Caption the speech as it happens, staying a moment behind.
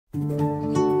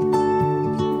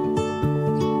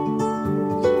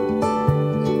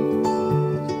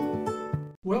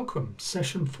Welcome,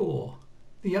 Session 4,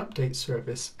 the Update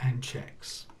Service and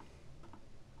Checks.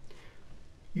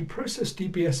 You process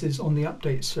DBSs on the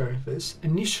Update Service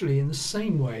initially in the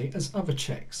same way as other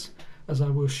checks, as I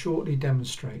will shortly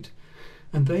demonstrate,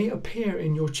 and they appear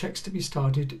in your Checks to be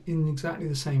Started in exactly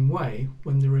the same way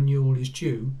when the renewal is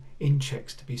due in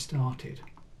Checks to be Started.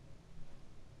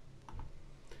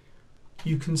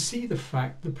 You can see the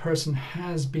fact the person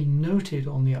has been noted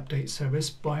on the update service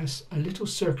by a little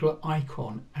circular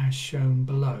icon as shown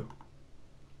below.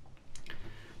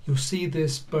 You'll see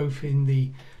this both in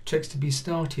the Checks to be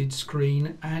Started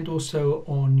screen and also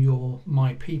on your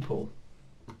My People.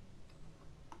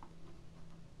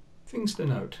 Things to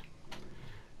note.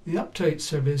 The update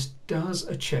service does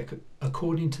a check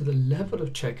according to the level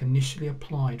of check initially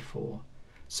applied for.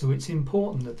 So it's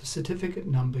important that the certificate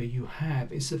number you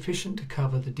have is sufficient to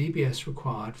cover the DBS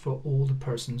required for all the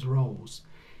person's roles.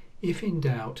 If in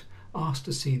doubt, ask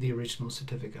to see the original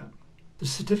certificate. The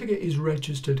certificate is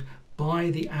registered by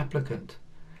the applicant,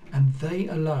 and they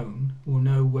alone will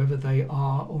know whether they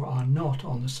are or are not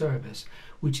on the service,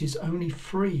 which is only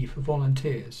free for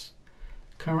volunteers.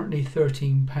 Currently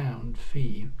 £13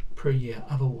 fee per year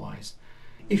otherwise.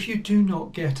 If you do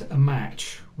not get a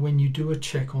match when you do a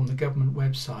check on the government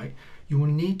website, you will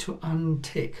need to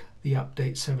untick the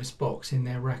update service box in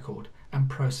their record and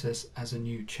process as a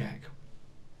new check.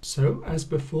 So as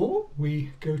before,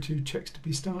 we go to Checks to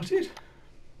be Started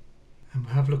and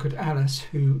we'll have a look at Alice,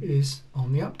 who is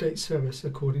on the update service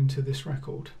according to this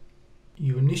record.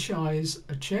 You initialize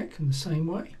a check in the same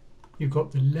way. You've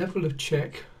got the level of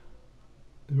check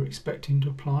we're expecting to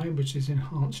apply, which is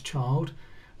Enhanced Child,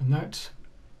 and that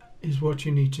is what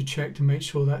you need to check to make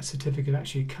sure that certificate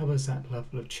actually covers that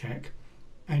level of check.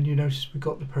 And you notice we've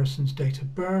got the person's date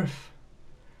of birth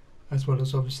as well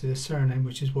as obviously the surname,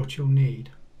 which is what you'll need.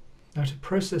 Now to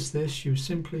process this, you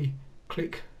simply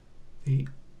click the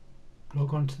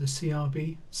log on to the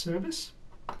CRB service.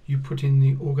 You put in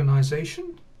the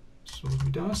organisation,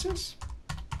 Salisbury Diocese,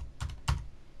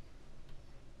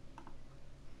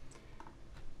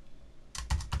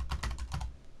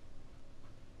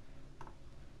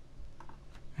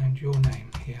 and your name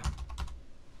here.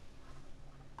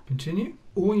 Continue.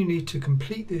 All you need to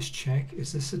complete this check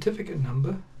is the certificate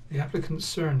number, the applicant's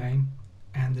surname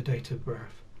and the date of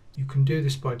birth. You can do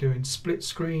this by doing split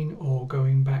screen or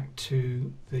going back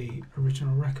to the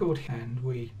original record, and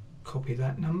we copy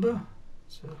that number,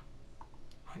 so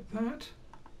like that,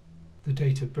 the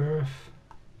date of birth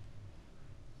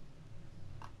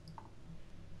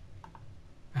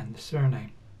and the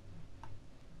surname.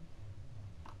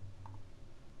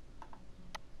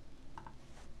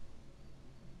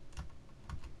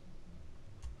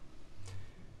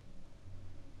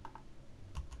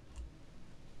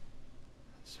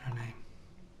 Surname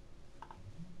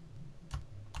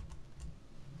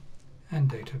and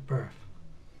date of birth.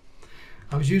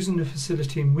 I was using a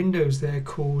facility in Windows there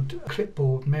called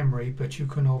clipboard memory, but you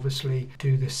can obviously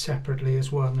do this separately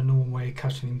as well in the normal way,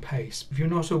 cutting and paste. If you're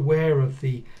not aware of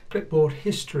the clipboard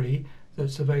history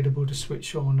that's available to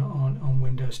switch on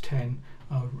Windows 10,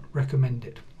 I would recommend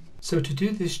it. So to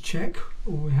do this check,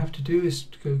 all we have to do is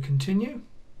to go continue,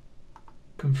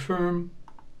 confirm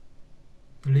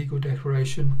the legal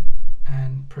declaration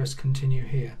and press continue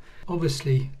here.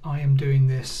 Obviously I am doing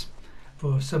this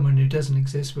for someone who doesn't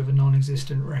exist with a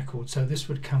non-existent record, so this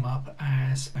would come up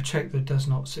as a check that does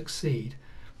not succeed,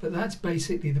 but that's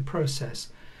basically the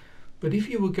process. But if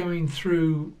you were going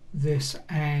through this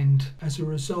and as a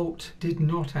result did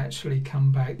not actually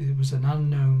come back, it was an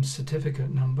unknown certificate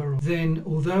number, then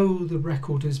although the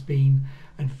record has been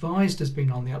advised as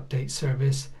being on the update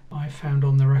service, I found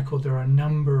on the record there are a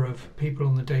number of people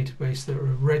on the database that are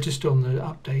registered on the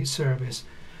update service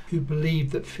who believe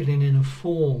that filling in a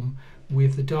form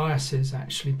with the diocese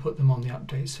actually put them on the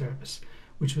update service,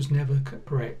 which was never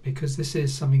correct, because this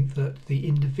is something that the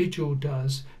individual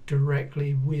does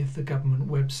directly with the government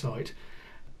website,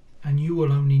 and you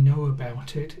will only know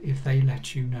about it if they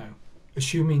let you know.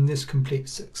 Assuming this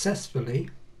completes successfully,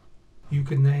 you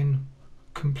can then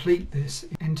complete this,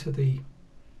 enter the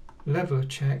level of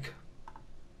check,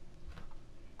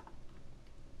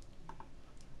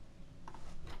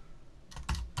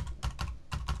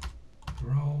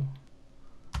 roll,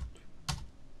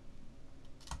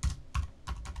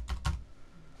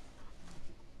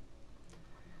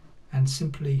 and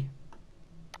simply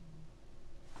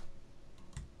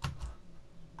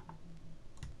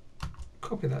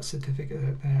copy that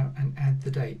certificate there and add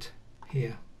the date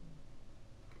here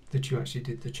that you actually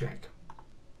did the check.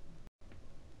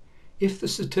 If the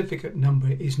certificate number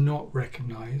is not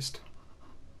recognised,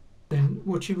 then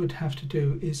what you would have to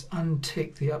do is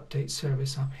untick the update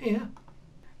service up here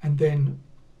and then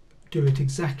do it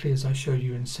exactly as I showed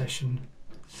you in session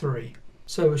 3.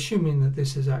 So assuming that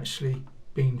this has actually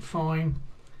been fine,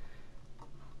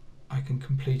 I can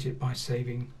complete it by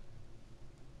saving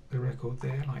the record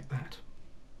there like that.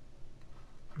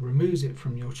 It removes it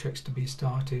from your checks to be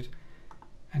started,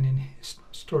 and in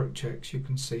historic checks you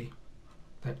can see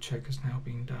that check has now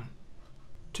been done.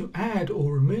 To add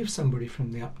or remove somebody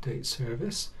from the update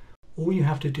service, all you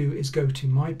have to do is go to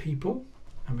My People,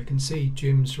 and we can see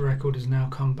Jim's record has now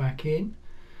come back in.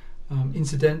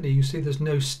 Incidentally, you see there's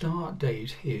no start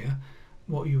date here.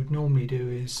 What you would normally do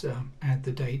is add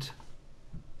the date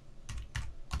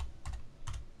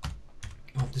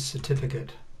of the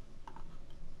certificate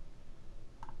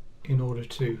in order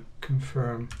to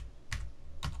confirm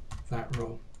that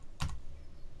role.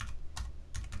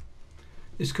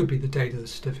 This could be the date of the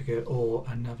certificate or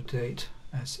another date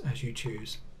as you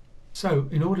choose. So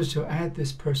in order to add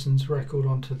this person's record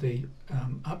onto the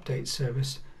update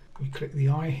service, we click the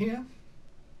I here,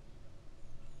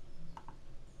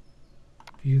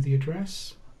 view the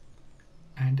address,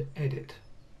 and edit.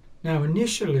 Now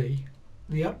initially,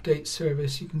 the update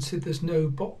service, you can see there's no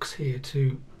box here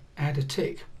to add a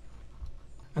tick.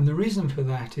 And the reason for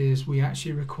that is we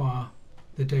actually require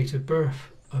the date of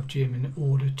birth of Jim in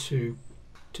order to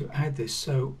add this.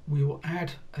 So we will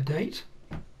add a date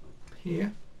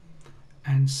here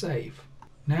and save.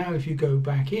 Now if you go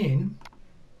back in,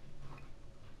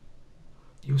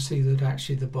 you'll see that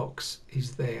actually the box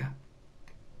is there.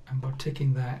 And by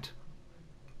ticking that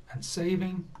and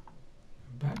saving,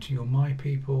 back to your My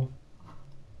People,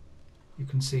 you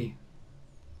can see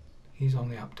he's on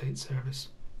the update service.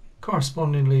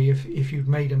 Correspondingly, if you've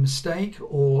made a mistake,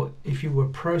 or if you were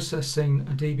processing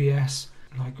a DBS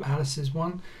like Alice's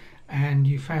one and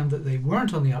you found that they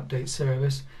weren't on the update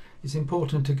service, it's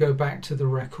important to go back to the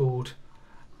record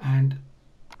and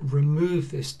remove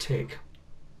this tick,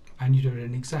 and you do it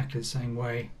in exactly the same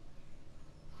way.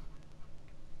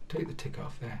 Take the tick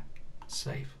off there,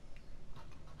 save,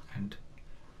 and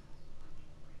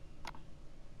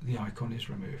the icon is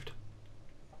removed.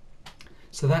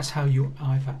 So that's how you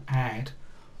either add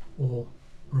or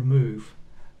remove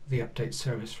the update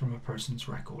service from a person's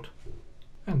record.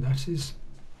 And that is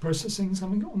processing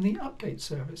something on the update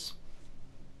service.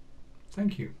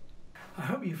 Thank you. I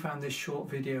hope you found this short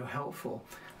video helpful,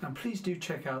 and please do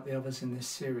check out the others in this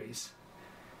series.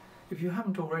 If you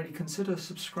haven't already, consider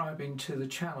subscribing to the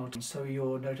channel so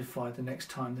you're notified the next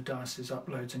time the Diocese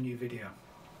uploads a new video.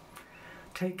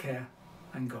 Take care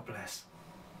and God bless.